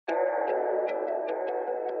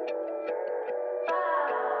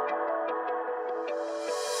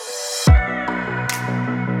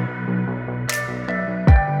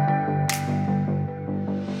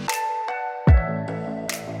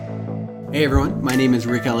Hey everyone, my name is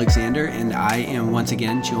Rick Alexander and I am once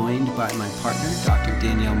again joined by my partner, Dr.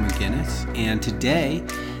 Danielle McGinnis. And today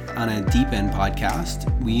on a Deep End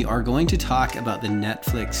podcast, we are going to talk about the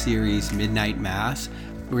Netflix series Midnight Mass.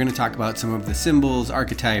 We're going to talk about some of the symbols,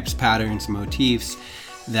 archetypes, patterns, motifs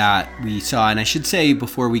that we saw. And I should say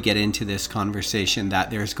before we get into this conversation that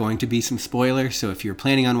there's going to be some spoilers. So if you're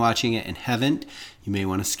planning on watching it and haven't, you may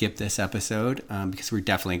want to skip this episode because we're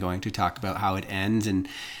definitely going to talk about how it ends. And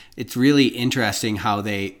it's really interesting how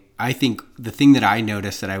I think the thing that I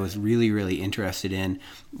noticed that I was really, really interested in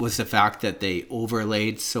was the fact that they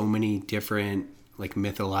overlaid so many different like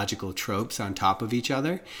mythological tropes on top of each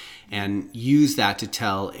other and use that to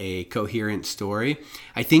tell a coherent story.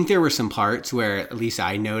 I think there were some parts where at least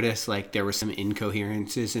I noticed like there were some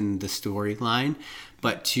incoherences in the storyline,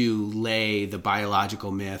 but to lay the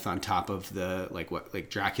biological myth on top of the like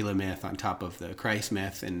Dracula myth on top of the Christ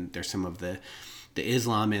myth, and there's some of the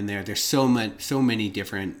Islam in there. There's so many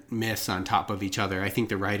different myths on top of each other. I think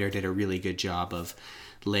the writer did a really good job of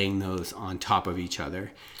laying those on top of each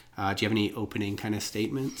other. Do you have any opening kind of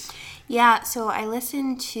statements? Yeah, so I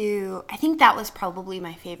think that was probably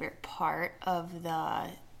my favorite part of the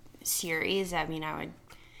series. I mean, I would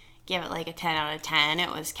give it like a 10 out of 10.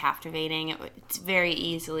 It was captivating. It's very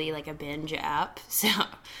easily like a binge up,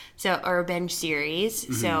 or a binge series.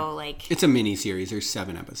 Mm-hmm. So like it's a mini series. There's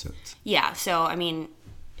 7 episodes. Yeah, so I mean,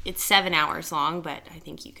 it's 7 hours long, but I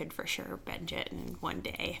think you could for sure binge it in one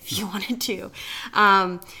day if you wanted to.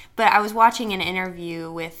 But I was watching an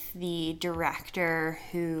interview with the director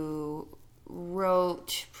who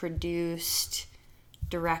wrote, produced,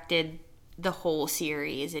 directed the whole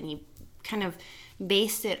series, and he kind of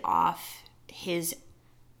based it off his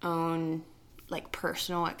own like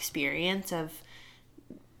personal experience of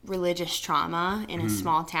religious trauma in a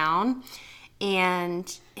small town.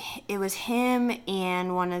 And it was him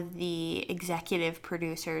and one of the executive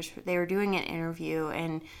producers. They were doing an interview,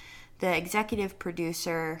 and the executive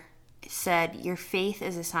producer said, "Your faith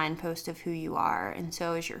is a signpost of who you are, and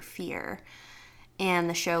so is your fear." And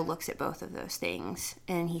the show looks at both of those things.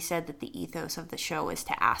 And he said that the ethos of the show is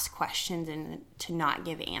to ask questions and to not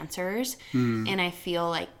give answers. And I feel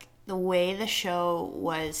like the way the show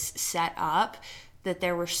was set up, that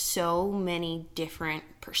there were so many different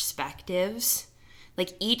perspectives.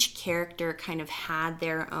 Like each character kind of had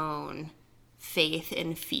their own faith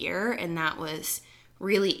and fear, and that was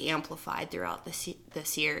really amplified throughout the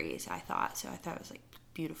series, I thought. So I thought it was like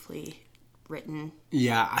beautifully written.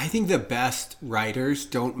 Yeah, I think the best writers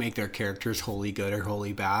don't make their characters wholly good or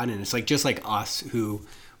wholly bad. And it's like just like us, who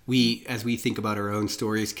as we think about our own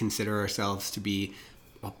stories, consider ourselves to be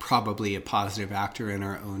probably a positive actor in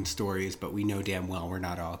our own stories, but we know damn well we're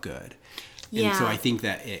not all good. Yeah. And so I think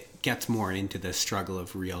that it gets more into the struggle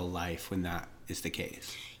of real life when that is the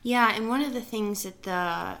case. Yeah, and one of the things that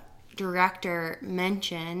the director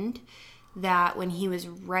mentioned, that when he was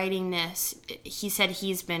writing this, he said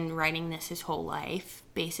he's been writing this his whole life,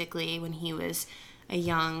 basically when he was a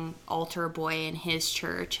young altar boy in his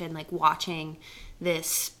church and like watching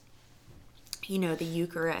this, you know, the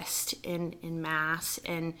Eucharist in Mass,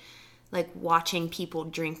 and like watching people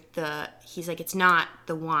drink he's like, it's not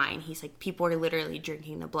the wine. He's like, people are literally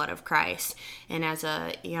drinking the blood of Christ. And as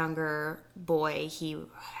a younger boy, he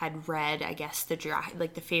had read, I guess, the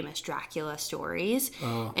famous Dracula stories.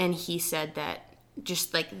 Oh. And he said that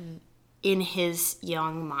just like in his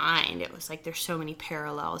young mind, it was like there's so many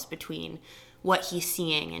parallels between what he's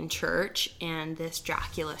seeing in church and this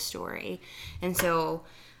Dracula story. And so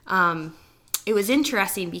it was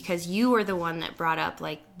interesting because you were the one that brought up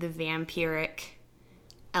like the vampiric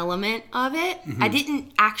element of it. Mm-hmm. I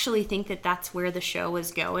didn't actually think that that's where the show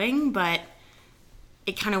was going, but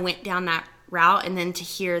it kind of went down that route. And then to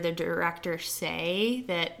hear the director say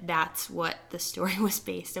that that's what the story was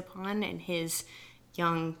based upon in his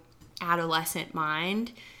young adolescent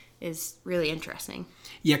mind is really interesting.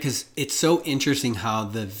 Yeah, because it's so interesting how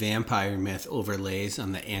the vampire myth overlays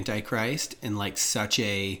on the Antichrist in like such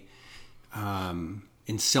a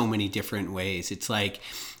in so many different ways. It's like,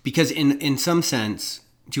 because in some sense,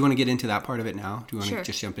 do you want to get into that part of it now? Do you want to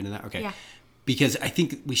just jump into that? Okay. Yeah. Because I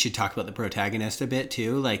think we should talk about the protagonist a bit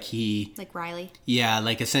too. Like Riley. Yeah,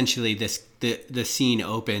 like essentially the scene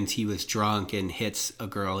opens, he was drunk and hits a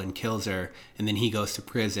girl and kills her, and then he goes to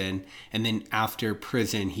prison, and then after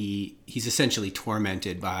prison he's essentially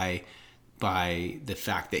tormented by the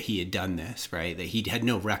fact that he had done this, right? That he had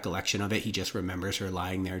no recollection of it. He just remembers her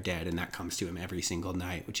lying there dead, and that comes to him every single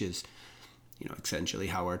night, which is, you know, essentially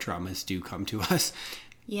how our traumas do come to us.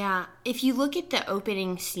 Yeah. If you look at the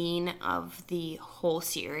opening scene of the whole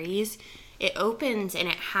series, it opens and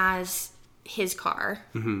it has his car,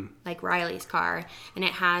 like Riley's car, and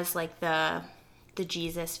it has like the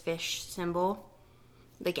Jesus fish symbol.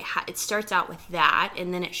 Like it starts out with that,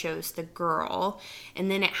 and then it shows the girl,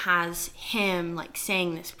 and then it has him like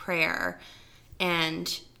saying this prayer,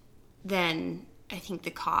 and then I think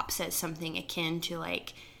the cop says something akin to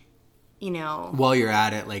like, while you're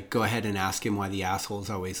at it, like, go ahead and ask him why the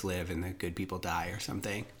assholes always live and the good people die or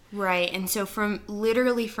something. Right. And so from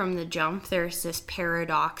the jump, there's this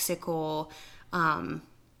paradoxical kind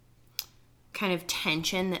of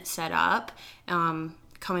tension that's set up.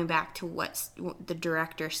 Coming back to what the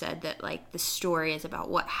director said, that like the story is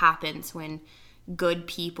about what happens when good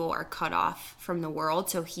people are cut off from the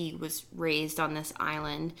world. So he was raised on this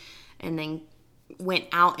island and then went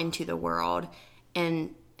out into the world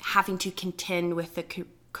and having to contend with the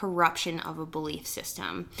corruption of a belief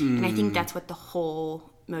system. And I think that's what the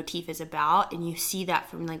whole motif is about. And you see that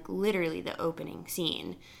from like literally the opening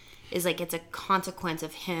scene is like it's a consequence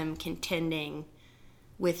of him contending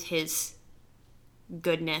with his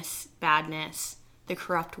goodness, badness, the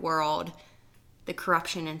corrupt world, the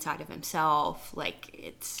corruption inside of himself. Like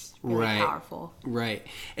it's really powerful. Right.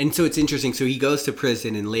 And so it's interesting. So he goes to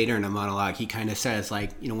prison, and later in a monologue he kind of says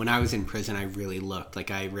like, when I was in prison I really looked.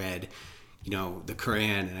 Like I read, the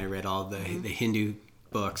Quran, and I read all the Hindu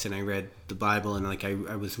books, and I read the Bible, and like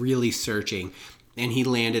I was really searching, and he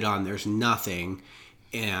landed on there's nothing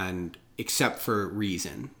and except for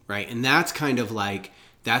reason, right? And that's kind of like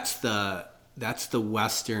that's the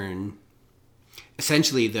Western,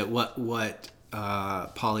 essentially, that what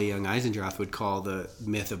Pauli Young-Eisendrath would call the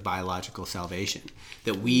myth of biological salvation,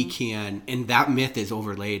 that we can, and that myth is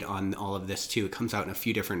overlaid on all of this too. It comes out in a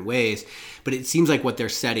few different ways, but it seems like what they're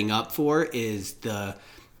setting up for is the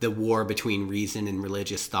war between reason and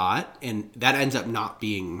religious thought, and that ends up not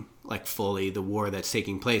being like fully the war that's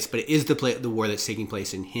taking place, but it is the war that's taking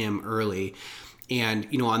place in him early. And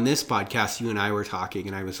on this podcast you and I were talking,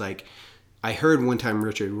 and I was like, I heard one time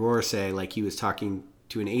Richard Rohr say, like, he was talking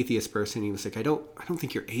to an atheist person. He was like, I don't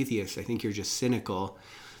think you're atheist. I think you're just cynical.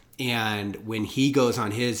 And when he goes on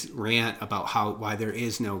his rant about why there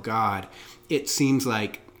is no God, it seems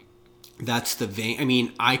like that's the vein. I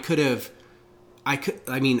mean,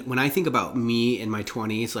 when I think about me in my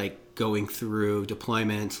 20s, like going through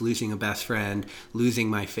deployments, losing a best friend, losing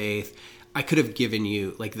my faith, I could have given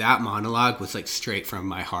you, like, that monologue was like straight from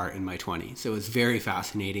my heart in my 20s. So it was very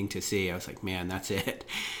fascinating to see. I was like, man, that's it.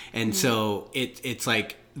 And so it's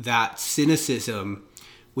like that cynicism,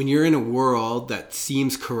 when you're in a world that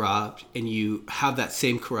seems corrupt and you have that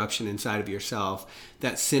same corruption inside of yourself,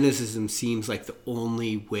 that cynicism seems like the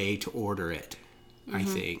only way to order it, I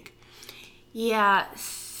think. Yeah,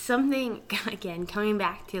 something, again, coming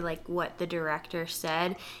back to like what the director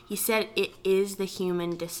said, he said it is the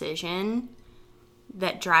human decision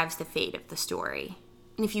that drives the fate of the story.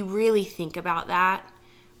 And if you really think about that,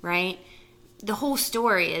 right, the whole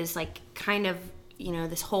story is like kind of,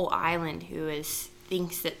 this whole island who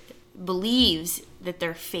believes that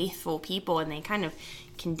they're faithful people, and they kind of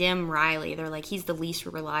condemn Riley. They're like, he's the least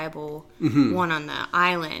reliable one on the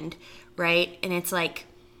island, right? And it's like,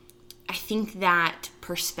 I think that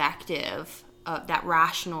perspective, that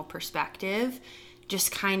rational perspective,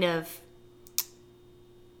 just kind of,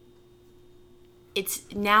 it's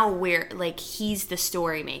now where, like, he's the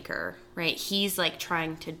story maker, right? He's like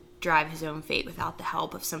trying to drive his own fate without the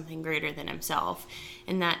help of something greater than himself.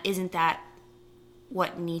 And isn't that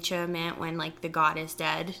what Nietzsche meant when, like, the God is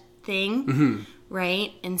dead thing,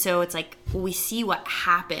 right? And so it's like, well, we see what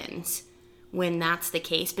happens when that's the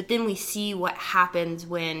case, but then we see what happens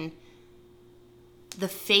when the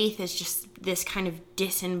faith is just this kind of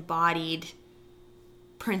disembodied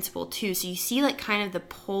principle too. So you see like kind of the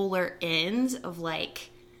polar ends of like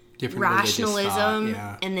different rationalism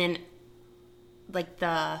thought, and then like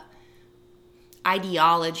the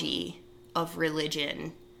ideology of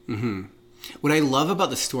religion. What I love about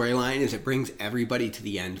the storyline is it brings everybody to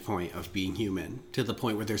the end point of being human, to the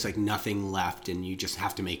point where there's like nothing left and you just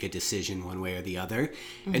have to make a decision one way or the other.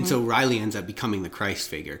 And so Riley ends up becoming the Christ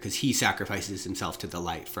figure because he sacrifices himself to the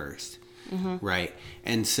light first, right?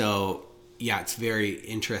 And so, yeah, it's very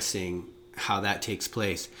interesting how that takes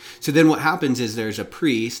place. So then what happens is there's a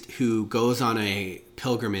priest who goes on a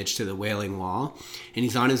pilgrimage to the Wailing Wall, and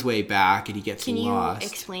he's on his way back and he gets lost. Can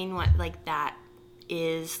you explain what like that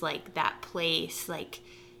is, like that place, like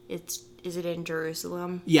is it in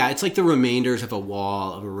Jerusalem? Yeah, it's like the remainders of a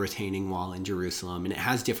retaining wall in Jerusalem, and it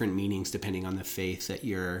has different meanings depending on the faith that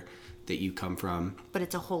you come from. But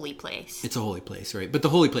it's a holy place. It's a holy place, right? But the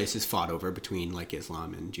holy place is fought over between like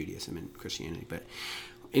Islam and Judaism and Christianity. But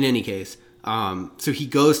in any case, So he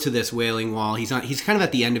goes to this Wailing Wall. He's kind of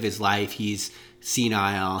at the end of his life. He's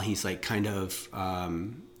senile. He's like kind of,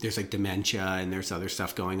 there's like dementia and there's other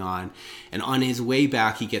stuff going on. And on his way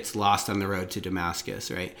back, he gets lost on the road to Damascus,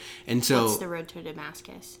 right? And so, what's the road to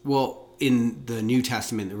Damascus? Well, in the New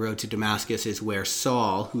Testament, the road to Damascus is where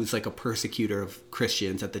Saul, who's like a persecutor of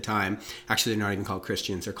Christians at the time, actually they're not even called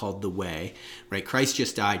Christians, they're called the Way, right? Christ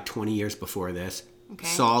just died 20 years before this. Okay.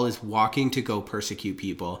 Saul is walking to go persecute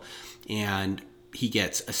people, and he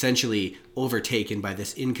gets essentially overtaken by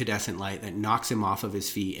this incandescent light that knocks him off of his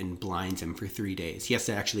feet and blinds him for 3 days. He has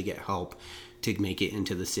to actually get help to make it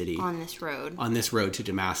into the city. On this road to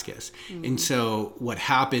Damascus. Mm-hmm. And so what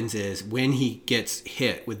happens is when he gets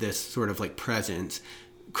hit with this sort of like presence,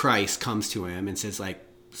 Christ comes to him and says like,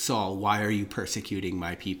 Saul, why are you persecuting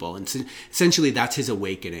my people? And so essentially that's his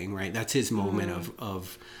awakening, right? That's his moment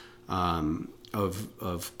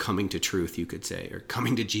of coming to truth, you could say, or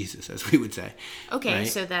coming to Jesus, as we would say. Okay, right?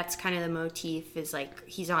 So that's kind of the motif, is like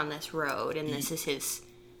he's on this road and this is his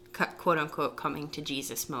quote unquote coming to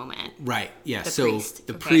Jesus moment. Right, yeah. So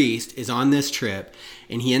the priest is on this trip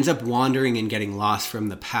and he ends up wandering and getting lost from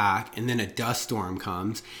the pack, and then a dust storm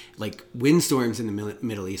comes. Like windstorms in the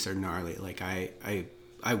Middle East are gnarly. Like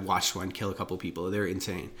I watched one kill a couple people. They're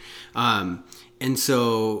insane. And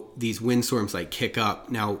so these windstorms like kick up.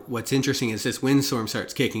 Now, what's interesting is this windstorm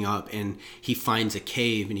starts kicking up and he finds a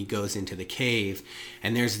cave and he goes into the cave,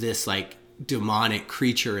 and there's this like demonic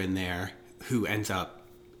creature in there who ends up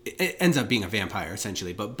being a vampire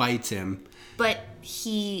essentially, but bites him. But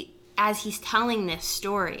as he's telling this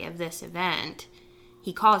story of this event,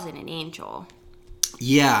 he calls it an angel.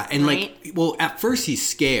 Yeah, and right? At first he's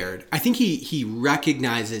scared. I think he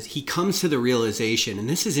recognizes, he comes to the realization, and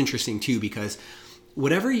this is interesting too, because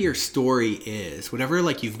whatever your story is, whatever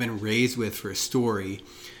like you've been raised with for a story,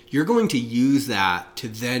 you're going to use that to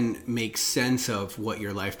then make sense of what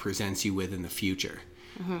your life presents you with in the future,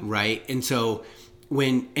 right? And so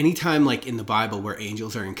anytime like in the Bible where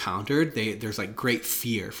angels are encountered, there's like great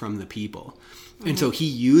fear from the people. And so he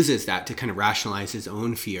uses that to kind of rationalize his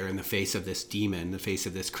own fear in the face of this demon, in the face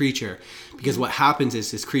of this creature. Because what happens is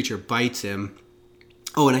this creature bites him.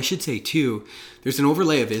 Oh, and I should say too, there's an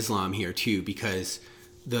overlay of Islam here too, because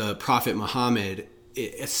the Prophet Muhammad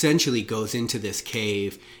essentially goes into this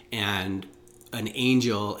cave, and an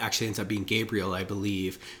angel, actually ends up being Gabriel, I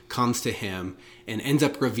believe, comes to him and ends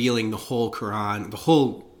up revealing the whole Quran, the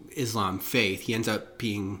whole Islam faith. He ends up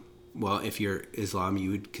being... well, if you're Islam,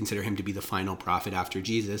 you would consider him to be the final prophet after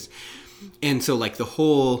Jesus. And so like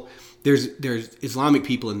there's Islamic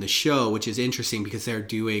people in the show, which is interesting because they're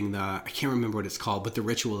doing I can't remember what it's called, but the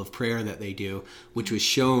ritual of prayer that they do, which was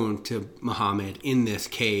shown to Muhammad in this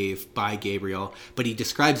cave by Gabriel. But he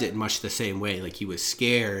describes it in much the same way. Like he was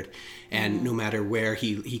scared, and no matter where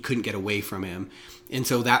he couldn't get away from him. And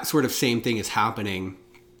so that sort of same thing is happening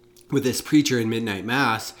with this preacher in Midnight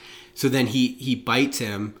Mass. So then he bites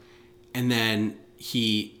him, and then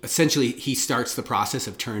he starts the process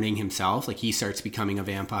of turning himself. Like he starts becoming a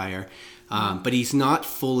vampire. But he's not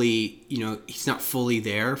fully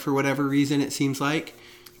there for whatever reason, it seems like,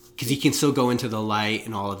 because he can still go into the light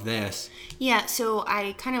and all of this. Yeah. So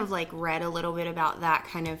I kind of like read a little bit about that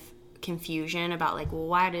kind of confusion about like, well,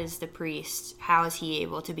 why does the priest, how is he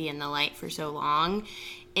able to be in the light for so long?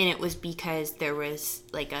 And it was because there was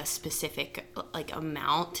like a specific like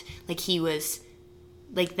amount, like he was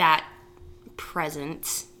like that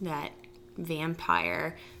presence, that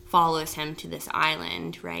vampire follows him to this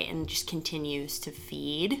island, right, and just continues to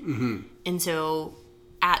feed. And so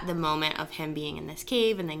at the moment of him being in this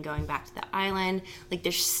cave and then going back to the island, like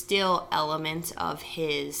there's still elements of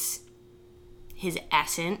his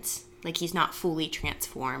essence, like he's not fully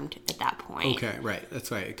transformed at that point. Okay, right. That's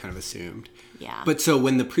why I kind of assumed. Yeah. But so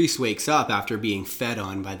when the priest wakes up after being fed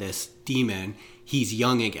on by this demon, he's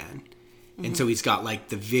young again. And so he's got like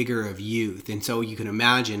the vigor of youth. And so you can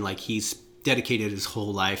imagine like he's dedicated his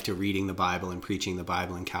whole life to reading the Bible and preaching the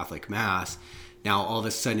Bible in Catholic Mass. Now all of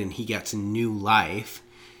a sudden he gets a new life,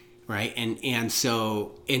 right? And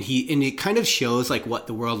it kind of shows like what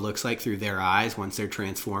the world looks like through their eyes once they're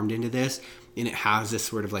transformed into this. And it has this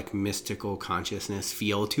sort of like mystical consciousness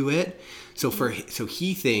feel to it. So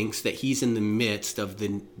he thinks that he's in the midst of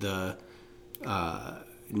the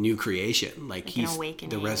new creation, like he's awakening.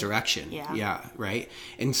 The resurrection. Yeah, right.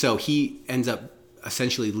 And so he ends up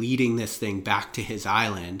essentially leading this thing back to his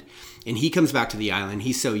island. And he comes back to the island.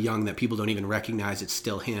 He's so young that people don't even recognize it's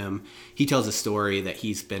still him. He tells a story that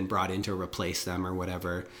he's been brought in to replace them or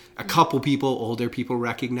whatever. A couple people, older people,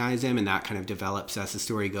 recognize him, and that kind of develops as the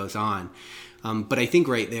story goes on. But I think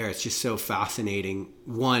right there, it's just so fascinating.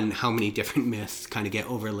 One, how many different myths kind of get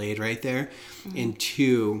overlaid right there. Mm-hmm. And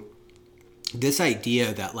two, this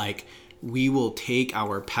idea that like we will take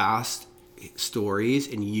our past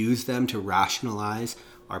stories and use them to rationalize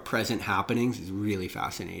our present happenings is really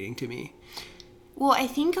fascinating to me. Well, I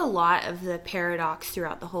think a lot of the paradox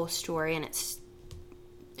throughout the whole story, and it's,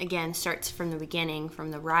 again, starts from the beginning,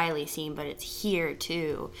 from the Riley scene, but it's here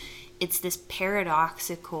too. It's this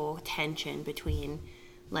paradoxical tension between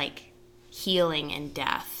like healing and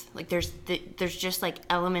death. Like there's just like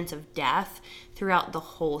elements of death throughout the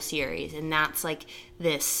whole series, and that's like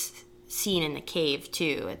this scene in the cave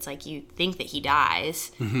too. It's like you think that he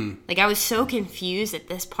dies. Mm-hmm. Like I was so confused at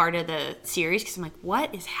this part of the series because I'm like,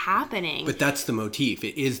 what is happening? But that's the motif.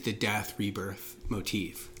 It is the death rebirth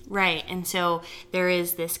motif. Right. And so there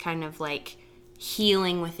is this kind of like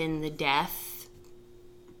healing within the death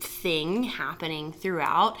thing happening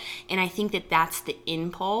throughout. And I think that that's the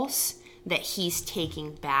impulse that he's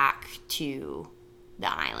taking back to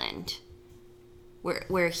the island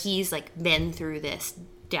where he's like been through this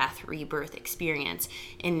death rebirth experience.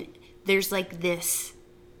 And there's like this,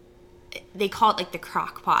 they call it like the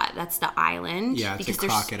crock pot. That's the island. Yeah, it's a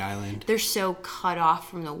Crockett Island. They're so cut off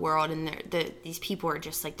from the world, and these people are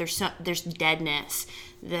just like, there's deadness.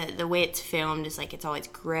 The way it's filmed is like it's always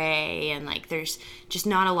gray, and like there's just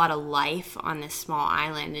not a lot of life on this small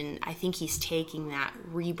island. And I think he's taking that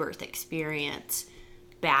rebirth experience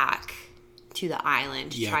back to the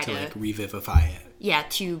island to try to like revivify it. Yeah,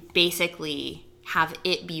 to basically have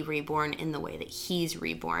it be reborn in the way that he's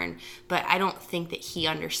reborn. But I don't think that he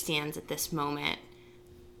understands at this moment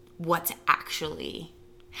what's actually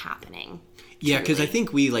happening. Yeah, because I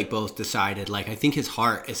think we like both decided, like, I think his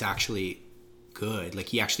heart is actually good. Like,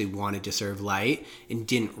 he actually wanted to serve light and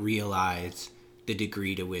didn't realize the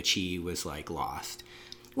degree to which he was like lost.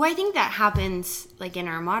 Well, I think that happens like in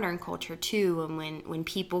our modern culture too, and when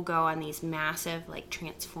people go on these massive like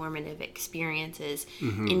transformative experiences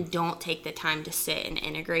mm-hmm. and don't take the time to sit and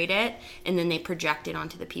integrate it, and then they project it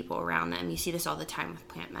onto the people around them. You see this all the time with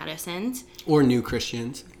plant medicines. Or new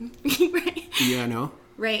Christians. Right. Yeah, no?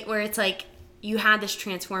 Right, where it's like you had this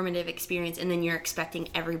transformative experience and then you're expecting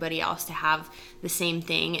everybody else to have the same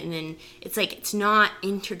thing, and then it's like it's not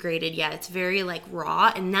integrated yet. It's very like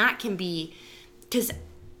raw, and that can be, because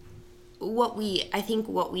what we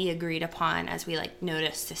agreed upon as we like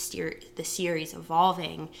noticed the series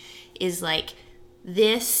evolving is like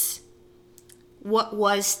this, what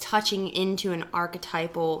was touching into an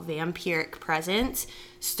archetypal vampiric presence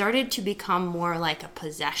started to become more like a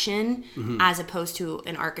possession mm-hmm. as opposed to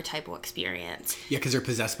an archetypal experience. Yeah, because they're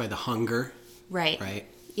possessed by the hunger. Right. Right.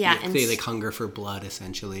 Yeah. And they like hunger for blood,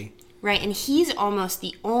 essentially. Right. And he's almost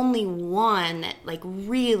the only one that like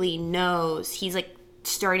really knows. He's like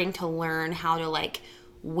starting to learn how to like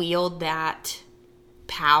wield that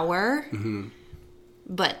power, mm-hmm.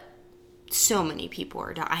 but so many people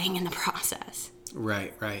are dying in the process.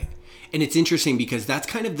 Right. And it's interesting because that's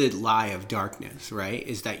kind of the lie of darkness, right?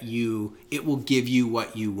 Is that it will give you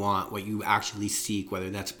what you want, what you actually seek, whether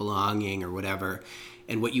that's belonging or whatever.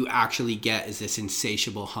 And what you actually get is this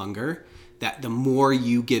insatiable hunger that the more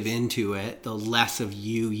you give into it, the less of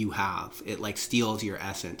you have. It like steals your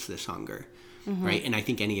essence, this hunger. Mm-hmm. Right. And I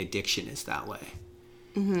think any addiction is that way.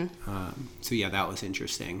 Mm-hmm. So yeah, that was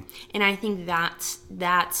interesting. And I think that's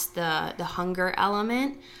the hunger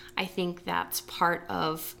element. I think that's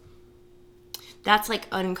like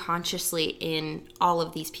unconsciously in all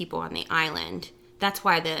of these people on the island. That's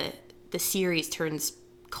why the series turns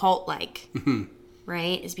cult-like, mm-hmm.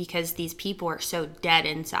 right? Is because these people are so dead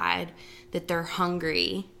inside that they're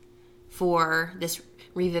hungry for this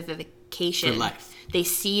revivification. For life. They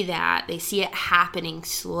see it happening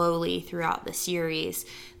slowly throughout the series.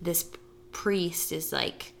 This priest is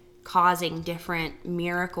like causing different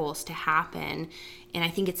miracles to happen. And I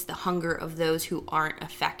think it's the hunger of those who aren't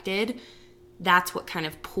affected. That's what kind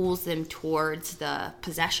of pulls them towards the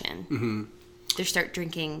possession. Mm-hmm. They start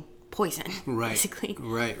drinking poison, right, basically.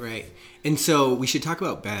 Right. And so we should talk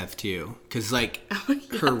about Bev too, because like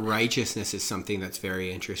her righteousness is something that's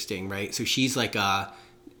very interesting, right? So she's like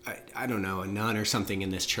I don't know, a nun or something in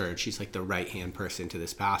this church. She's like the right-hand person to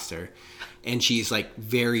this pastor. And she's like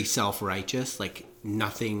very self-righteous. Like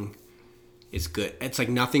nothing is good. It's like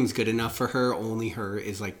nothing's good enough for her. Only her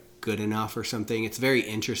is like good enough or something. It's very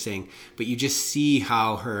interesting. But you just see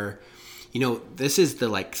how this is the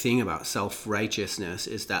like thing about self-righteousness,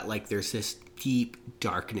 is that like there's this deep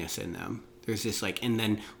darkness in them. There's this like, and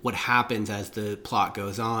then what happens as the plot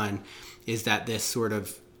goes on is that this sort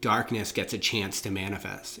of darkness gets a chance to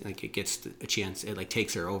manifest. Like it gets a chance, it like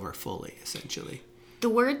takes her over fully, essentially. The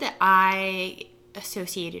word that I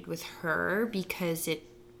associated with her, because it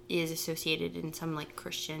is associated in some like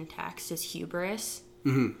Christian texts, is hubris.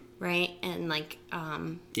 Mm-hmm. Right? And like,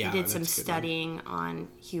 I did some studying on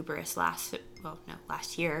hubris last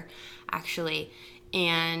year, actually.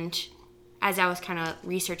 And as I was kind of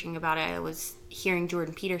researching about it, I was hearing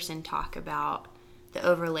Jordan Peterson talk about the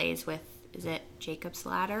overlays with, is it Jacob's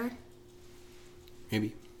ladder?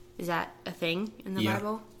 Maybe. Is that a thing in the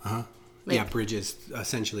Bible? Uh-huh. Bridges.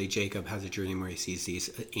 Essentially, Jacob has a dream where he sees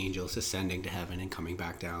these angels ascending to heaven and coming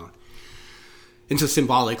back down. And so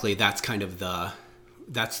symbolically, that's kind of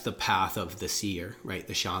that's the path of the seer, right?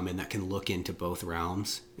 The shaman that can look into both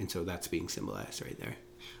realms. And so that's being symbolized right there.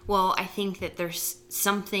 Well, I think that there's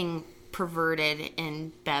something perverted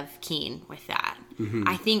in Bev Keane with that. Mm-hmm.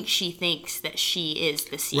 I think she thinks that she is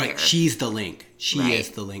the seer. Right, she's the link. She is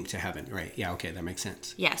the link to heaven. Right, yeah, okay, that makes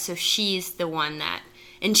sense. Yeah, so she's the one that...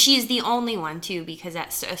 And she's the only one, too, because at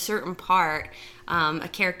a certain part, a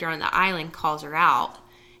character on the island calls her out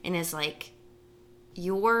and is like,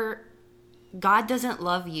 God doesn't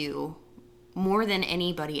love you more than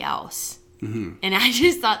anybody else. Mm-hmm. And I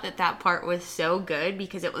just thought that part was so good,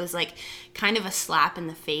 because it was like kind of a slap in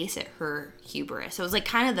the face at her hubris. It was like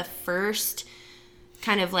kind of the first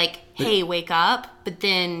kind of like, hey, wake up. But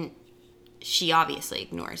then she obviously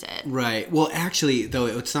ignores it. Right. Well, actually, though,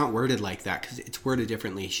 it's not worded like that, because it's worded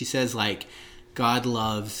differently. She says like, God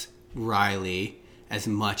loves Riley as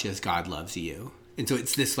much as God loves you. And so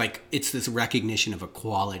it's this recognition of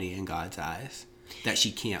equality in God's eyes that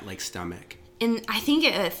she can't like stomach. And I think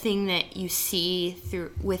a thing that you see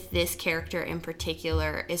through with this character in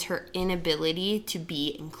particular is her inability to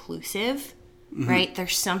be inclusive, mm-hmm. right?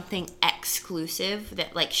 There's something exclusive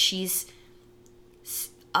that like she's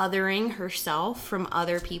othering herself from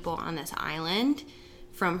other people on this island,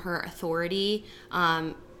 from her authority.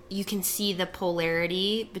 You can see the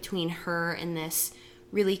polarity between her and this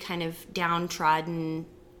really kind of downtrodden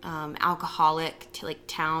alcoholic, to like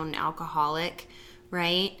town alcoholic,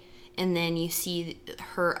 right? And then you see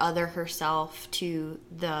her other herself to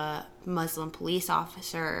the Muslim police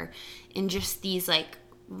officer in just these like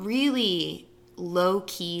really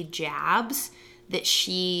low-key jabs that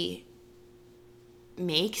she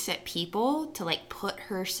makes at people to like put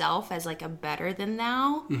herself as like a better than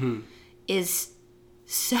thou, mm-hmm. is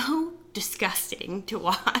so disgusting to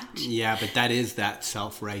watch. Yeah, but that is that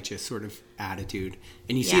self-righteous sort of attitude.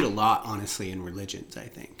 And you see it a lot, honestly, in religions, I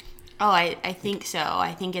think. Oh, I think so.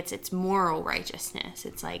 I think it's moral righteousness.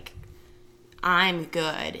 It's like, I'm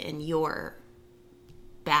good and you're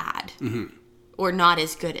bad. Mm-hmm. Or not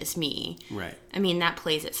as good as me. Right. I mean, that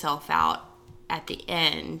plays itself out at the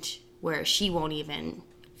end, where she won't even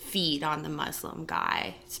feed on the Muslim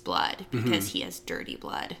guy's blood because mm-hmm. he has dirty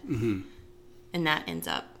blood. Mm-hmm. And that ends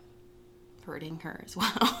up hurting her as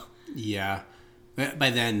well. Yeah. By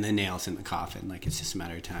then, the nail's in the coffin. Like, it's just a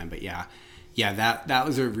matter of time. But yeah, that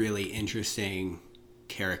was a really interesting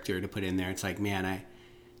character to put in there. It's like, man,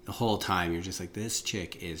 the whole time you're just like, this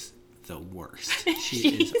chick is the worst.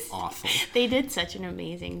 She is awful. They did such an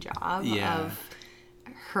amazing job of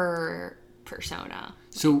her persona.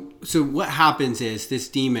 So what happens is this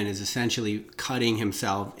demon is essentially cutting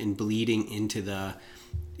himself and bleeding into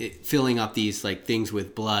filling up these like things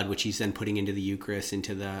with blood, which he's then putting into the Eucharist,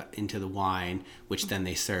 into the wine, which then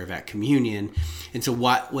they serve at communion. And so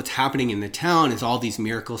what's happening in the town is all these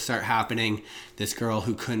miracles start happening. This girl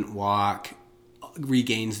who couldn't walk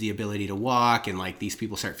regains the ability to walk, and like these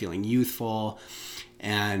people start feeling youthful.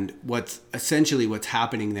 And what's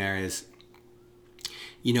happening there is,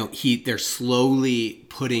 they're slowly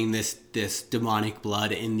putting this demonic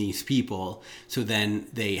blood in these people, so then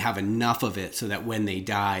they have enough of it so that when they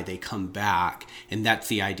die, they come back. And that's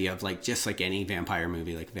the idea of like, just like any vampire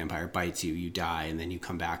movie, like a vampire bites you, you die, and then you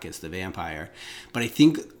come back as the vampire. But I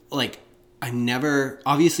think like, I've never,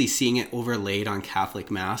 obviously seeing it overlaid on Catholic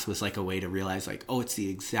Mass was like a way to realize like, oh, it's the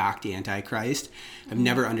exact Antichrist. I've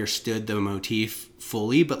never understood the motif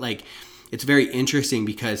fully, but like, it's very interesting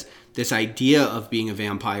because this idea of being a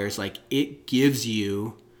vampire is like, it gives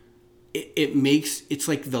you, it's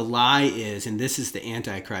like the lie is, and this is the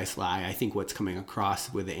Antichrist lie. I think what's coming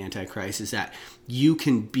across with the Antichrist is that you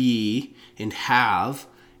can be and have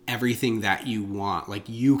everything that you want. Like,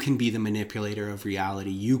 you can be the manipulator of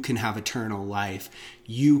reality. You can have eternal life.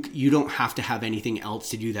 You don't have to have anything else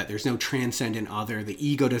to do that. There's no transcendent other. The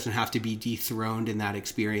ego doesn't have to be dethroned in that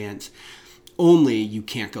experience. only you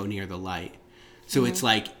can't go near the light. So it's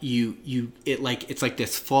like it's like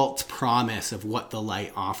this false promise of what the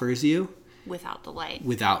light offers you without the light.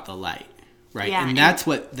 Right? Yeah, and that's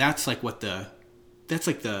the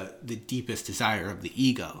deepest desire of the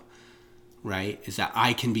ego, right? Is that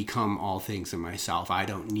I can become all things in myself. I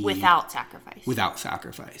don't need without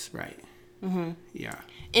sacrifice. Right? Yeah.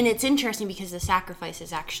 And it's interesting because the sacrifice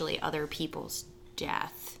is actually other people's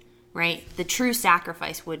death, right? The true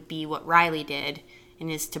sacrifice would be what Riley did,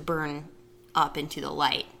 and is to burn up into the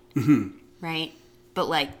light, right? But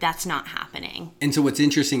like that's not happening. And so what's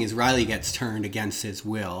interesting is Riley gets turned against his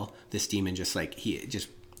will. This demon just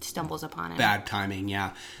stumbles upon him. Bad timing,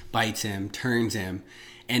 yeah. Bites him, turns him.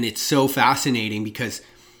 And it's so fascinating because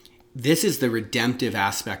this is the redemptive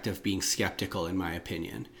aspect of being skeptical, in my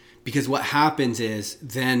opinion. Because what happens is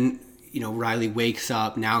then, Riley wakes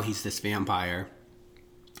up. Now he's this vampire.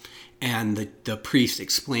 And the priest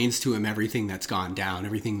explains to him everything that's gone down,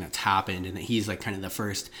 everything that's happened, and that he's like kind of the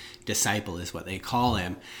first disciple is what they call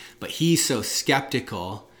him. But he's so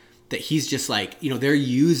skeptical that he's just like, they're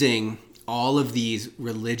using all of these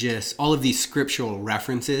scriptural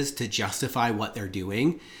references to justify what they're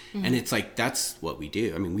doing. And it's like, that's what we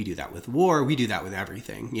do. I mean, we do that with war. We do that with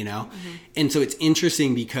everything, And so it's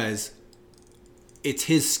interesting because it's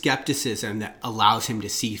his skepticism that allows him to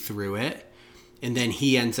see through it. And then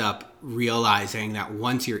he ends up realizing that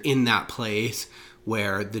once you're in that place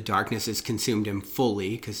where the darkness has consumed him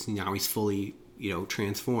fully, because now he's fully,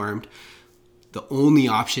 transformed, the only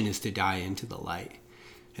option is to die into the light.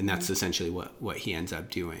 And that's essentially what he ends up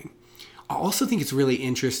doing. I also think it's really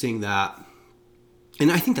interesting that,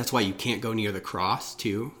 and I think that's why you can't go near the cross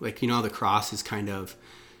too. Like, the cross is kind of,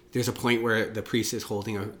 there's a point where the priest is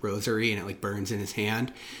holding a rosary and it like burns in his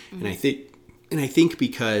hand. And I think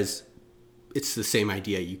because it's the same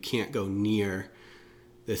idea. You can't go near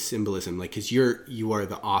the symbolism, like, because you are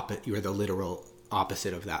the literal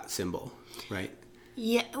opposite of that symbol, right?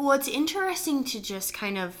 Yeah. Well, it's interesting to just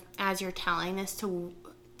kind of, as you're telling this, to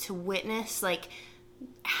witness like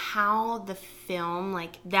how the film,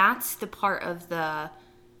 like that's the part of the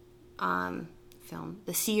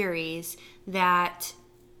the series that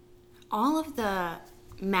all of the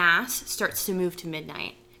mass starts to move to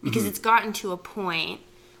midnight because it's gotten to a point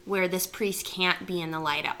where this priest can't be in the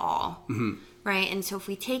light at all, right? And so if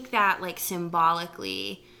we take that like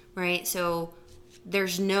symbolically, right? So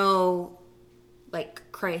there's no like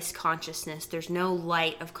Christ consciousness, there's no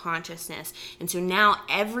light of consciousness, and so now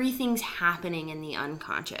everything's happening in the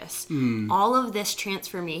unconscious. All of this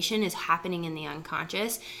transformation is happening in the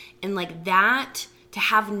unconscious, and like that, to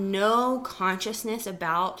have no consciousness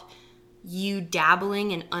about you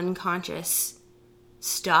dabbling in unconscious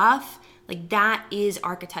stuff, like that is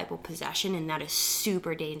archetypal possession, and that is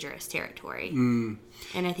super dangerous territory. And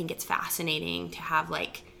I think it's fascinating to have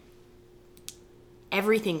like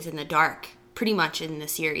everything's in the dark pretty much in the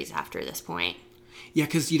series after this point. Yeah,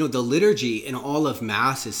 because the liturgy in all of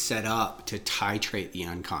Mass is set up to titrate the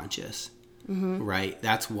unconscious, right?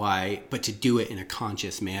 That's why, but to do it in a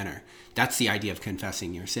conscious manner. That's the idea of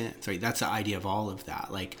confessing your sins, right? That's the idea of all of that.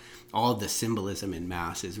 Like all of the symbolism in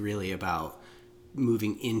Mass is really about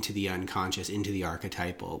moving into the unconscious, into the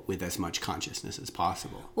archetypal with as much consciousness as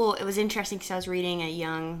possible. Well, it was interesting because I was reading a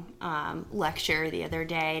Jung lecture the other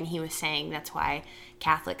day, and he was saying that's why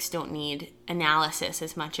Catholics don't need analysis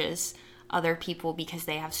as much as other people, because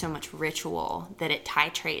they have so much ritual that it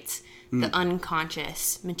titrates the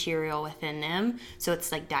unconscious material within them, so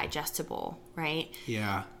it's like digestible, right?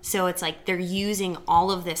 Yeah. So it's like they're using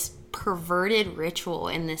all of this perverted ritual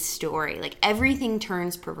in this story. Like everything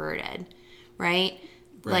turns perverted. Right?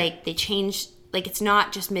 Like they change, like it's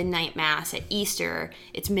not just midnight mass at Easter,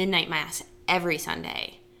 it's midnight mass every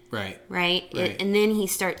Sunday. Right? And then he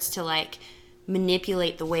starts to like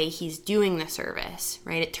manipulate the way he's doing the service,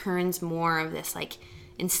 right? It turns more of this like,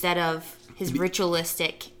 instead of his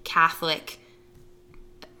ritualistic Catholic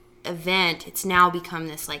event, it's now become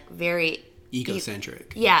this like very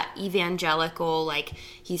egocentric. Evangelical, like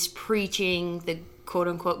he's preaching the quote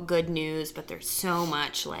unquote good news, but there's so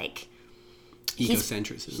much like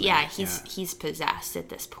egocentrism. He's possessed at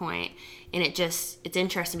this point, and it's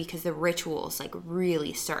interesting because the rituals like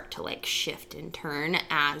really start to like shift and turn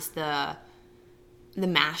as the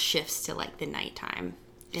mass shifts to like the nighttime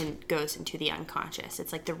and goes into the unconscious.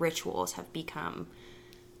 It's like the rituals have become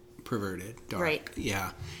perverted, dark. Right.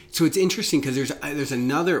 Yeah. So it's interesting because there's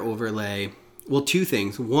another overlay. Well, two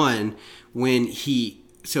things. One, when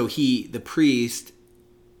the priest,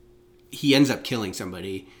 he ends up killing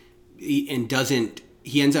somebody and doesn't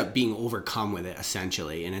he ends up being overcome with it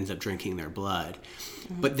essentially and ends up drinking their blood.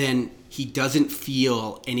 But then he doesn't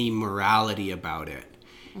feel any morality about it.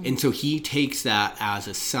 And so he takes that as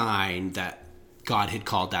a sign that God had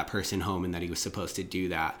called that person home and that he was supposed to do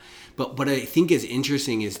that. But what I think is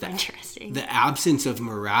interesting is that the absence of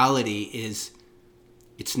morality is,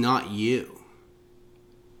 it's not you.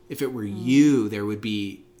 If it were you, there would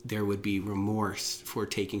be remorse for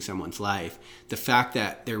taking someone's life. The fact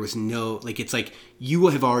that there was no, like, it's like you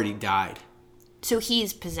have already died. So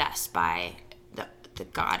he's possessed by the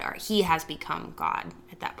God, or he has become God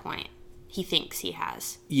at that point. He thinks he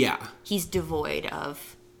has. Yeah. He's devoid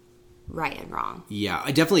of right and wrong. Yeah,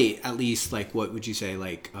 I definitely, at least, like, what would you say,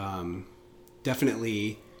 like,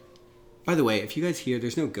 definitely. By the way, if you guys hear,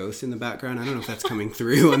 there's no ghost in the background. I don't know if that's coming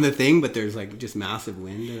through on the thing, but there's like just massive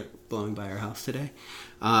wind blowing by our house today.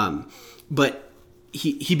 But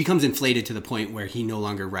he becomes inflated to the point where he no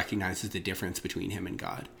longer recognizes the difference between him and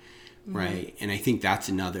God. Right. And I think that's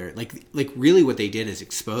another, like really what they did is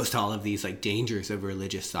exposed all of these like dangers of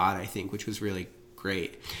religious thought, I think, which was really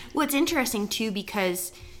great. Well, it's interesting too,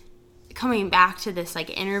 because coming back to this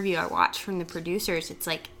like interview I watched from the producers, it's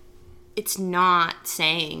like, it's not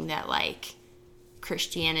saying that like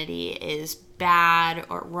Christianity is bad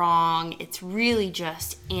or wrong. It's really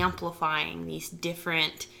just amplifying these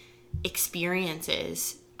different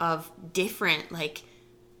experiences of different, like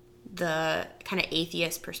the kind of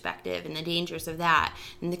atheist perspective and the dangers of that,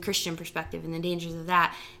 and the Christian perspective and the dangers of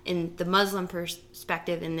that, and the Muslim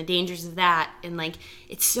perspective and the dangers of that. And like,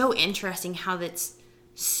 it's so interesting how that's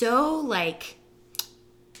so like,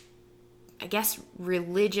 I guess,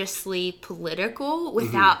 religiously political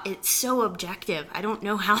without it's so objective. I don't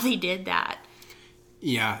know how they did that.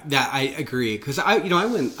 Yeah, that I agree, because I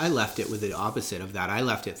left it with the opposite of that. I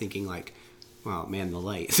left it thinking like, well, man, the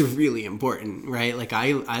light is really important, right? Like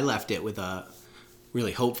I left it with a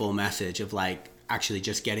really hopeful message of like actually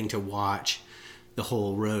just getting to watch the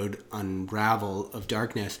whole road unravel of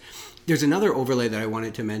darkness. There's another overlay that I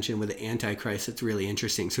wanted to mention with the Antichrist that's really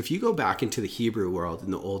interesting. So if you go back into the Hebrew world in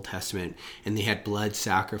the Old Testament and they had blood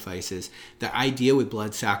sacrifices, the idea with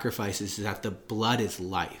blood sacrifices is that the blood is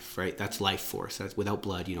life, right? That's life force. That's, without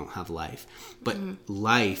blood, you don't have life. But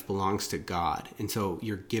life belongs to God. And so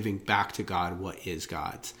you're giving back to God what is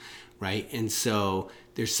God's, right? And so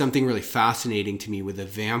there's something really fascinating to me with a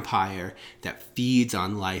vampire that feeds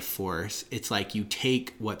on life force. It's like you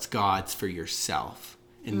take what's God's for yourself.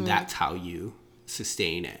 And that's how you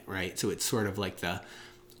sustain it, right? So it's sort of like the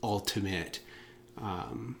ultimate,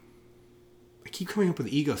 I keep coming up with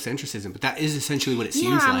egocentrism, but that is essentially what it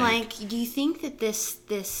seems like. Yeah, I'm like, do you think that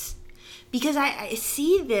this because I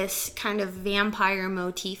see this kind of vampire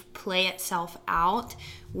motif play itself out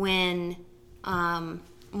when I'm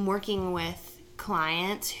working with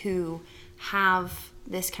clients who have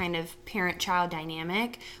this kind of parent-child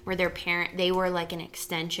dynamic where they were like an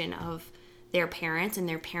extension of their parents, and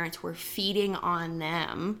their parents were feeding on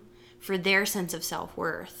them for their sense of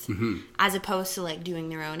self-worth, as opposed to like doing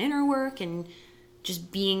their own inner work and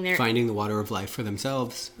just being there, finding the water of life for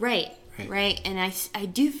themselves. Right. And I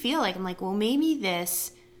do feel like, I'm like, well, maybe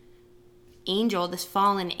this angel, this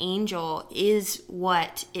fallen angel, is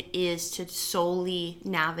what it is to solely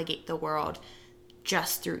navigate the world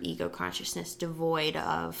just through ego consciousness, devoid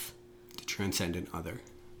of the transcendent other.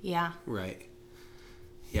 Yeah. Right.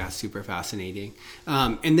 Yeah, super fascinating.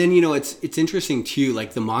 And then, you know, it's interesting too,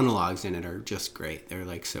 like the monologues in it are just great. They're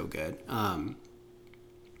like so good.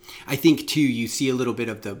 I think too, you see a little bit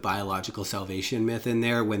of the biological salvation myth in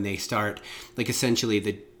there when they start, like essentially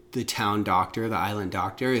the town doctor, the island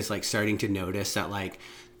doctor is like starting to notice that like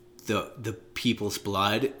the people's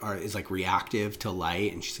blood is like reactive to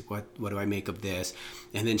light, and she's like, what do I make of this?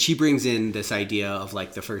 And then she brings in this idea of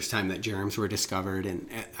like the first time that germs were discovered, and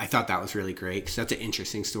I thought that was really great, because that's an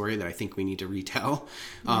interesting story that I think we need to retell,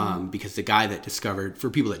 because the guy that discovered, for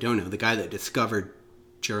people that don't know, the guy that discovered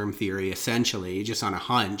germ theory, essentially just on a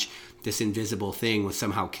hunch, this invisible thing was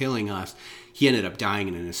somehow killing us, he ended up dying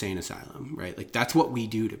in an insane asylum, right? Like that's what we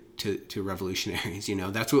do to revolutionaries, you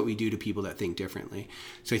know, that's what we do to people that think differently.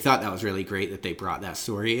 So I thought that was really great that they brought that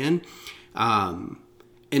story in. And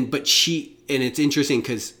it's interesting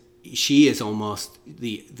because she is almost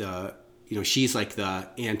the you know, she's like the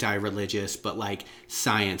anti-religious, but like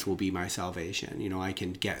science will be my salvation. You know, I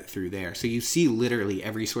can get through there. So you see literally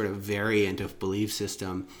every sort of variant of belief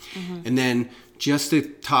system. And then just to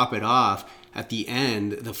top it off, at the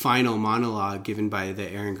end, the final monologue given by the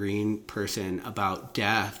Aaron Green person about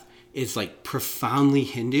death is like profoundly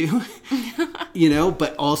Hindu, you know,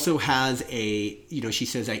 but also has a, you know, she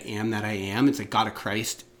says, I am that I am. It's like God of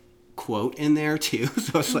Christ quote in there too.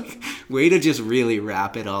 So it's like, way to just really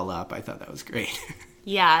wrap it all up. I thought that was great.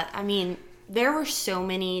 Yeah, I mean, there were so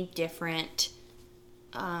many different,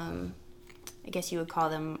 I guess you would call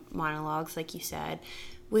them monologues, like you said,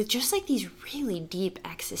 with just like these really deep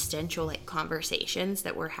existential like conversations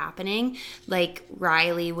that were happening. Like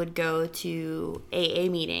Riley would go to AA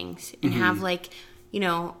meetings and have like, you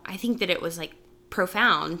know, I think that it was like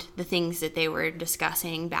profound, the things that they were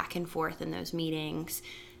discussing back and forth in those meetings.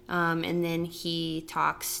 And then he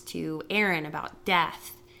talks to Aaron about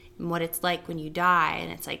death and what it's like when you die.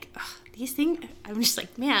 And it's like, ugh, these things, I'm just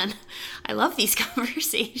like, man, I love these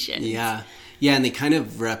conversations. Yeah. Yeah, and they kind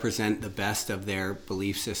of represent the best of their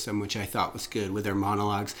belief system, which I thought was good with their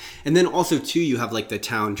monologues. And then also, too, you have like the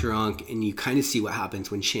town drunk, and you kind of see what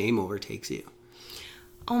happens when shame overtakes you.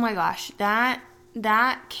 Oh my gosh, that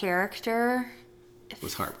character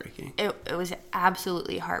was heartbreaking. It was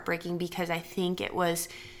absolutely heartbreaking, because I think it was,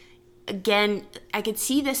 again, I could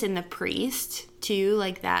see this in the priest too,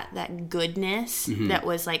 like that goodness that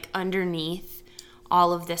was like underneath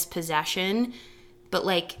all of this possession. But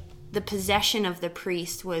like the possession of the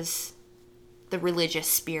priest was the religious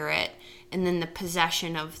spirit, and then the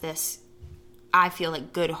possession of this, I feel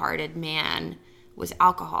like, good-hearted man was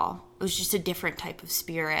alcohol. It was just a different type of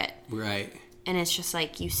spirit. Right. And it's just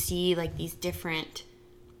like you see like these different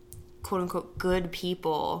quote-unquote good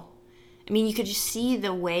people. I mean, you could just see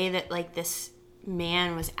the way that like this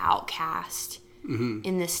man was outcast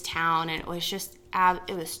in this town, and it was just,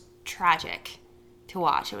 it was tragic to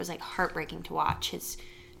watch. It was like heartbreaking to watch. His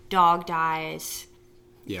dog dies.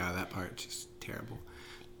 Yeah, that part's just terrible.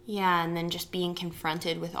 Yeah, and then just being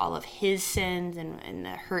confronted with all of his sins and the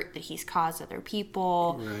hurt that he's caused other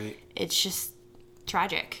people. Right. It's just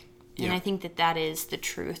tragic. And I think that is the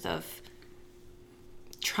truth of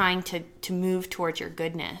trying to move towards your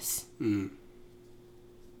goodness.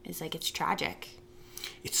 It's like, it's tragic.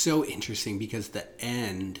 It's so interesting because the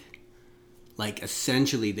end, like,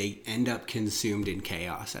 essentially they end up consumed in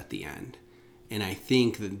chaos at the end. And I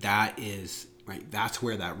think that is, right, that's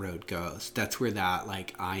where that road goes. That's where that,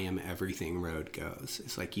 like, I am everything road goes.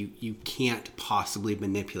 It's like you can't possibly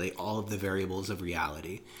manipulate all of the variables of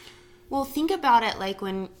reality. Well, think about it like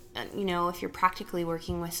when, you know, if you're practically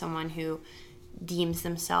working with someone who deems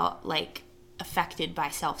themselves, like, affected by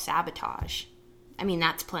self-sabotage. I mean,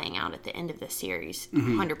 that's playing out at the end of the series,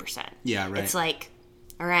 100%. Yeah, right. It's like,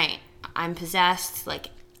 all right, I'm possessed, like,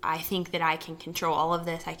 I think that I can control all of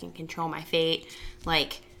this. I can control my fate.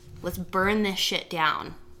 Like, let's burn this shit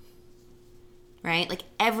down. Right? Like,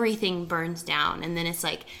 everything burns down. And then it's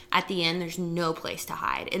like, at the end, there's no place to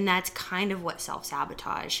hide. And that's kind of what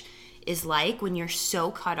self-sabotage is like, when you're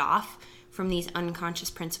so cut off from these unconscious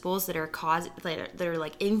principles that are that are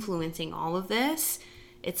like influencing all of this.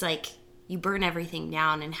 It's like you burn everything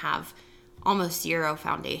down and have almost zero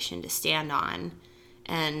foundation to stand on.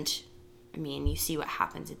 And I mean, you see what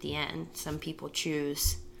happens at the end. Some people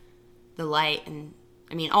choose the light, and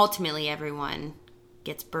I mean, ultimately everyone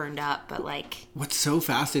gets burned up, but like... What's so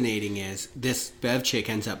fascinating is this Bev chick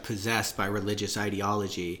ends up possessed by religious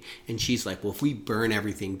ideology, and she's like, well, if we burn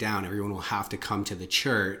everything down, everyone will have to come to the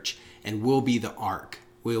church, and we'll be the ark.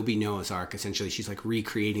 We'll be Noah's Ark, essentially. She's like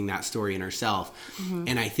recreating that story in herself.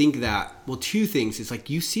 And I think that, well, two things. It's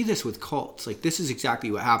like, you see this with cults. Like, this is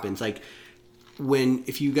exactly what happens. Like,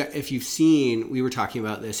 if you've seen, we were talking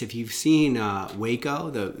about this, if you've seen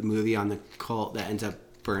Waco, the movie on the cult that ends up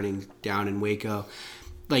burning down in Waco,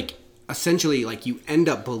 like, essentially, like, you end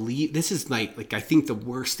up this is like I think the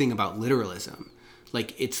worst thing about literalism.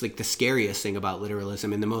 Like, it's like the scariest thing about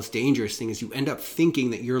literalism, and the most dangerous thing is you end up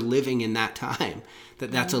thinking that you're living in that time,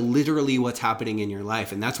 that's literally what's happening in your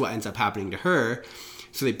life, and that's what ends up happening to her.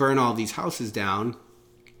 So they burn all these houses down.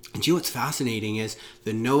 And you know what's fascinating is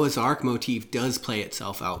the Noah's Ark motif does play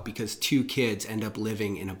itself out, because two kids end up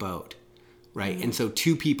living in a boat, right? And so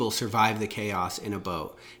two people survive the chaos in a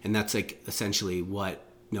boat, and that's like essentially what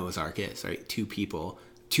Noah's Ark is, right? Two people,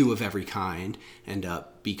 two of every kind, end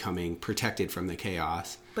up becoming protected from the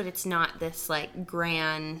chaos. But it's not this like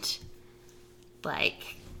grand,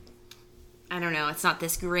 like, I don't know, it's not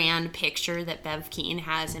this grand picture that Bev Keane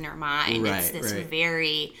has in her mind. Right, it's this right.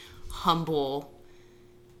 very humble,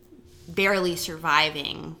 barely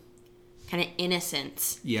surviving kind of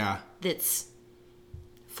innocence. Yeah. That's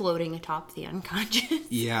floating atop the unconscious.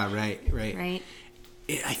 Yeah, right. Right?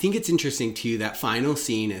 I think it's interesting, too, that final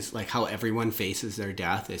scene is like how everyone faces their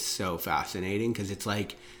death is so fascinating, because it's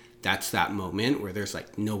like that's that moment where there's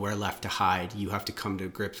like nowhere left to hide. You have to come to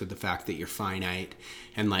grips with the fact that you're finite,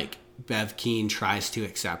 and like Bev Keane tries to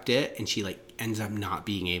accept it, and she like ends up not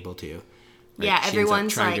being able to, Right? Yeah, She everyone's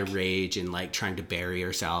ends up trying like to rage and like trying to bury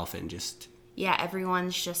herself and just... Yeah,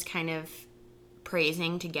 everyone's just kind of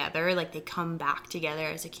praising together. Like, they come back together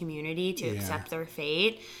as a community to accept their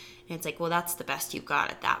fate. And it's like, well, that's the best you've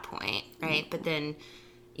got at that point, right? But then,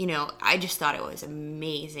 you know, I just thought it was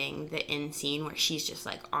amazing, the end scene where she's just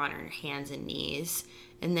like on her hands and knees.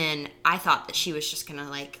 And then I thought that she was just gonna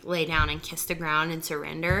like lay down and kiss the ground and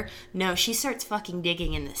surrender. No, she starts fucking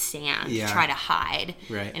digging in the sand to try to hide.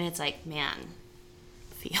 Right. And it's like, man,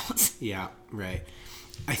 feels. Yeah, right.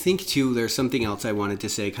 I think too, there's something else I wanted to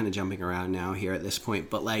say, kind of jumping around now here at this point,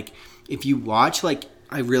 but like, if you watch, like,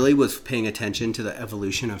 I really was paying attention to the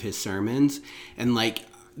evolution of his sermons, and like,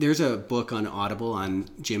 there's a book on Audible on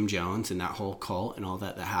Jim Jones and that whole cult and all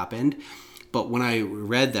that happened. But when I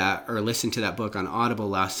read that or listened to that book on Audible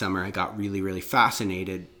last summer, I got really, really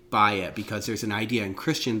fascinated by it, because there's an idea in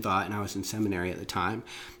Christian thought, and I was in seminary at the time,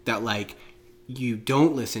 that like, you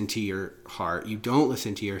don't listen to your heart, you don't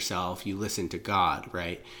listen to yourself, you listen to God,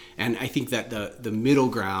 right? And I think that the middle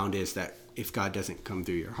ground is that if God doesn't come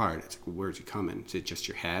through your heart, it's like, where's he coming? Is it just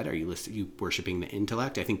your head? Are you worshiping the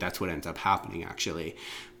intellect? I think that's what ends up happening, actually.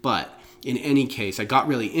 But in any case, I got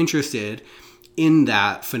really interested in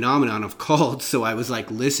that phenomenon of cults. So I was like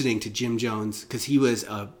listening to Jim Jones, because he was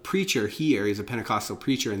a preacher here. He's a Pentecostal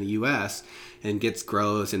preacher in the U.S. and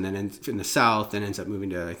grows and then ends in the South, and ends up moving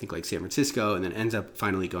to, I think, like San Francisco, and then ends up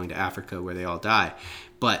finally going to Africa where they all die.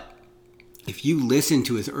 But if you listen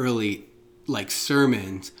to his early like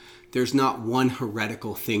sermons, there's not one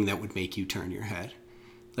heretical thing that would make you turn your head.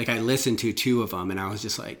 Like, I listened to 2 of them and I was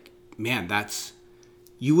just like, man,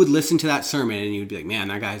 you would listen to that sermon and you'd be like, man,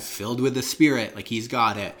 that guy's filled with the Spirit. Like, he's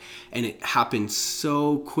got it. And it happens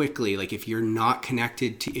so quickly. Like, if you're not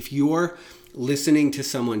connected to, if you're listening to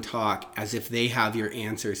someone talk as if they have your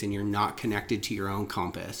answers and you're not connected to your own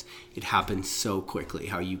compass, it happens so quickly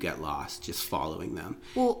how you get lost just following them.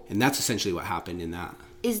 Well, and that's essentially what happened in that.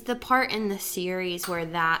 Is the part in the series where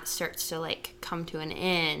that starts to like come to an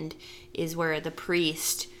end is where the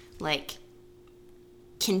priest like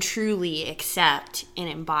can truly accept and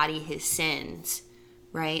embody his sins,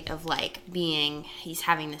 right? Of like he's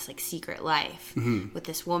having this like secret life with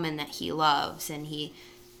this woman that he loves, and he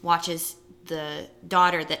watches the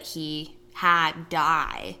daughter that he had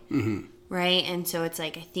die, right? And so it's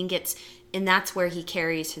like, I think and that's where he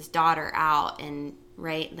carries his daughter out, and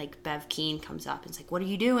right, like Bev Keane comes up and is like, what are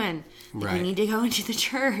you doing? Like, we need to go into the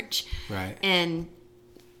church. Right. And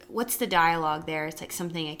what's the dialogue there? It's like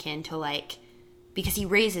something akin to like, because he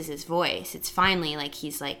raises his voice, it's finally like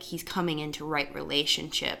he's coming into right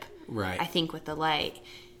relationship. Right. I think with the light.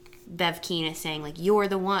 Bev Keane is saying like, you're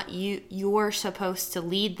the one, you're supposed to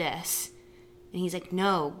lead this. And he's like,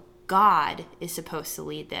 no, God is supposed to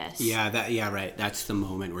lead this. Yeah, right. That's the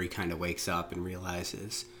moment where he kind of wakes up and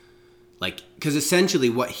realizes, like, because essentially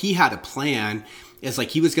what he had a plan is like,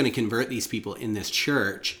 he was going to convert these people in this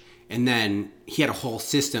church, and then he had a whole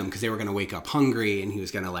system because they were going to wake up hungry, and he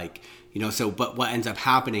was going to like, you know, so, but what ends up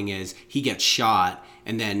happening is he gets shot,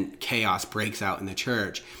 and then chaos breaks out in the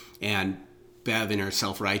church, and Bev in her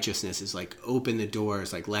self-righteousness is like, open the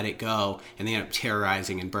doors, like, let it go, and they end up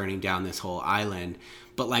terrorizing and burning down this whole island.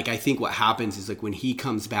 But like, I think what happens is like, when he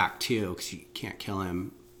comes back too, because you can't kill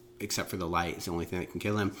him except for the light, it's the only thing that can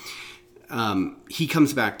kill him. He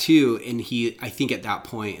comes back too, and I think at that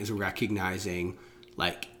point is recognizing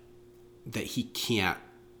like that he can't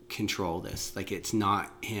control this. Like, it's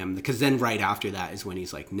not him, because then right after that is when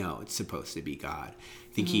he's like, no, it's supposed to be God.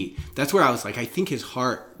 I think that's where I was like, I think his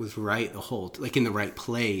heart was right like in the right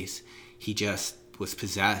place. He just was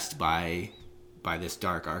possessed by this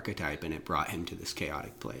dark archetype, and it brought him to this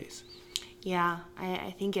chaotic place. Yeah,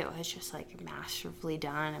 I think it was just like masterfully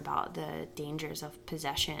done about the dangers of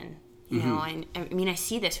possession. You know, I mean, I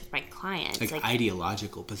see this with my clients. Like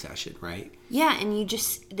ideological possession, right? Yeah, and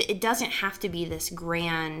it doesn't have to be this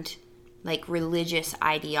grand, like, religious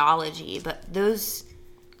ideology, but those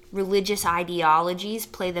religious ideologies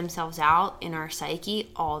play themselves out in our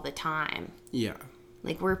psyche all the time. Yeah.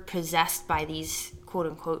 Like, we're possessed by these,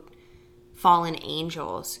 quote-unquote, fallen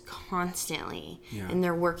angels constantly. Yeah. And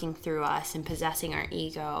they're working through us and possessing our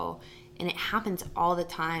ego. And it happens all the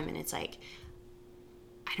time, and it's like,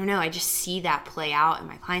 I don't know, I just see that play out in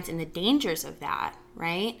my clients and the dangers of that,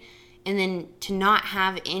 right? And then to not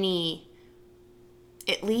have any,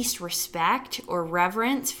 at least respect or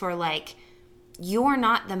reverence for, like, you're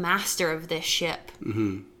not the master of this ship.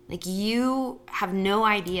 Like, you have no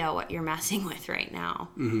idea what you're messing with right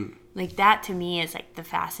now. Like, that to me is like the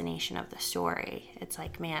fascination of the story. It's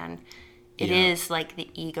like, man, it is like the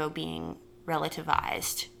ego being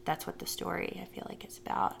relativized that's what the story, I feel like, is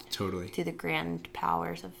about. Totally. Through the grand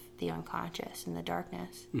powers of the unconscious and the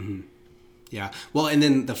darkness. Mm-hmm. Yeah. Well, and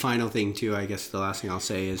then the final thing too, I guess the last thing I'll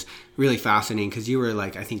say is really fascinating, because you were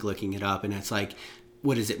like, I think, looking it up, and it's like,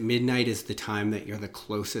 what is it? Midnight is the time that you're the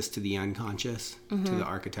closest to the unconscious, to the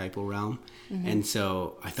archetypal realm. And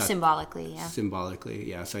so I thought... Symbolically,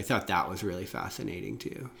 yeah. So I thought that was really fascinating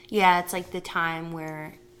too. Yeah, it's like the time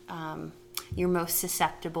where you're most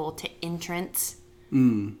susceptible to entrance,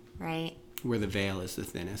 right? Where the veil is the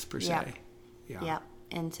thinnest, per se. Yep.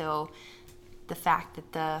 And so the fact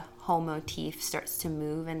that the whole motif starts to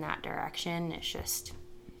move in that direction is just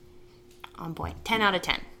on point. 10 out of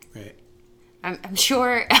 10. Right. I'm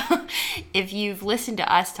sure if you've listened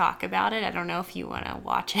to us talk about it, I don't know if you want to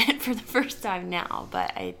watch it for the first time now,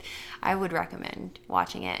 but I would recommend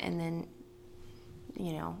watching it and then,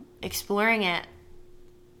 exploring it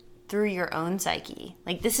through your own psyche.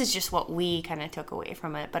 Like, this is just what we kind of took away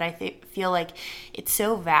from it, but I feel like it's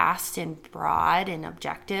so vast and broad and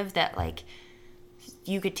objective that, like,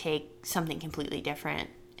 you could take something completely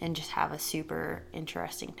different and just have a super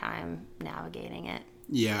interesting time navigating it.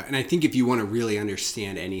 Yeah, and I think if you want to really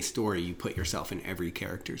understand any story, you put yourself in every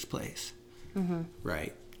character's place,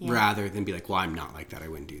 right? Yeah. Rather than be like, well, I'm not like that, I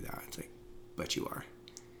wouldn't do that. It's like, but you are.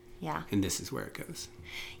 Yeah. And this is where it goes.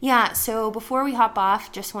 Yeah, so before we hop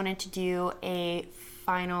off, just wanted to do a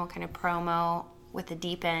final kind of promo with the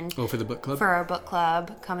Deep End. Oh, for the book club? For our book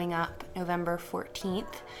club coming up November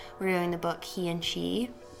 14th. We're doing the book He and She,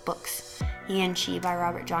 books He and She by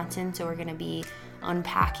Robert Johnson. So we're going to be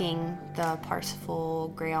unpacking the Parsifal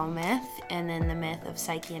Grail myth and then the myth of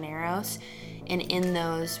Psyche and Eros. And in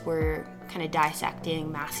those, we're kind of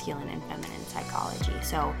dissecting masculine and feminine psychology.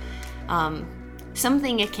 So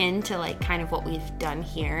something akin to like kind of what we've done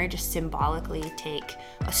here, just symbolically take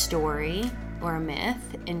a story or a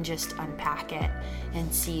myth and just unpack it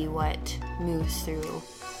and see what moves through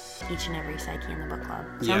each and every psyche in the book club.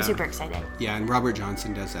 So I'm super excited. Yeah, and Robert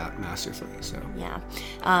Johnson does that masterfully. So yeah,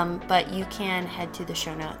 but you can head to the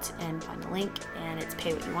show notes and find the link, and it's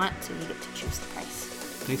pay what you want, so you get to choose the price.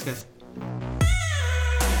 Thanks, guys.